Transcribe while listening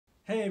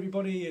Hey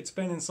everybody, it's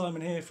Ben and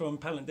Simon here from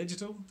Pallant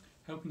Digital.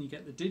 Helping you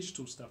get the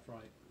digital stuff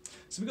right.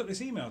 So we got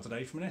this email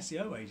today from an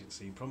SEO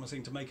agency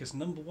promising to make us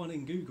 #1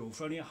 in Google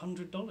for only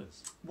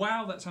 $100.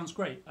 Wow, that sounds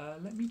great.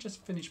 Let me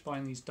just finish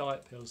buying these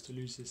diet pills to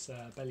lose this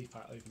belly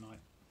fat overnight.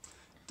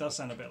 Does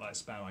sound a bit like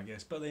spam, I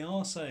guess, but they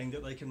are saying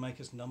that they can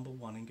make us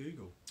 #1 in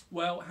Google.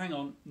 Well, hang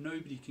on,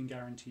 nobody can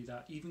guarantee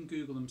that. Even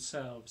Google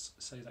themselves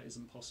say that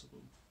isn't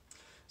possible.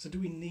 So do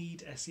we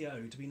need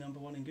SEO to be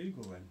 #1 in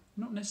Google then?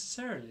 Not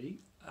necessarily.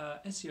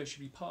 SEO should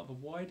be part of a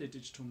wider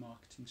digital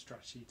marketing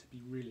strategy to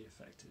be really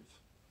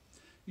effective.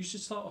 You should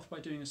start off by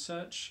doing a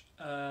search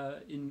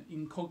in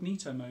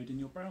incognito mode in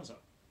your browser.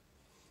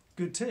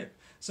 Good tip.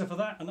 So for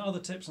that and other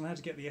tips on how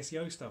to get the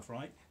SEO stuff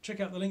right, check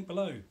out the link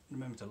below.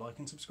 Remember to like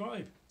and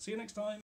subscribe. See you next time.